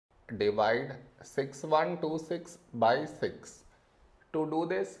divide 6126 by 6. To do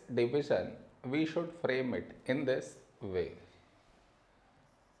this division, we should frame it in this way.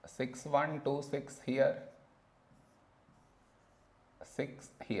 6126 here, 6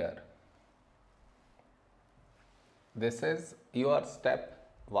 here. This is your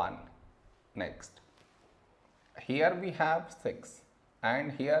step 1. Next, here we have 6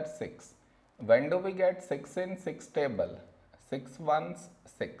 and here 6. When do we get 6 in 6 table? 6 ones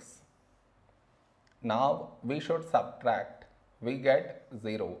 6. Now we should subtract. We get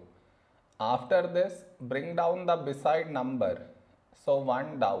 0. After this, bring down the beside number. So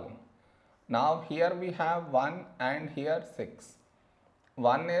 1 down. Now here we have 1 and here 6.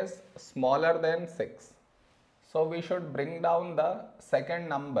 1 is smaller than 6. So we should bring down the second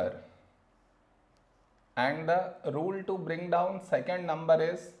number. And the rule to bring down second number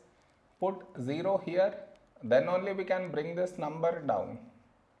is put 0 here. Then only we can bring this number down.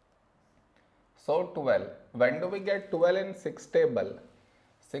 So 12. When do we get 12 in 6 table?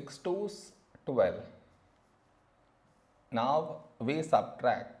 6 2's 12. Now we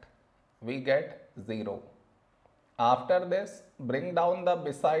subtract. We get 0. After this, bring down the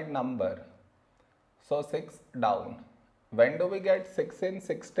beside number. So 6 down. When do we get 6 in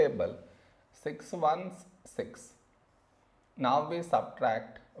 6 table? 6 ones 6. Now we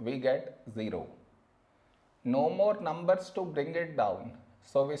subtract. We get 0. No more numbers to bring it down.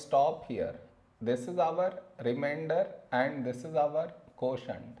 So we stop here. This is our remainder and this is our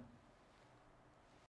quotient.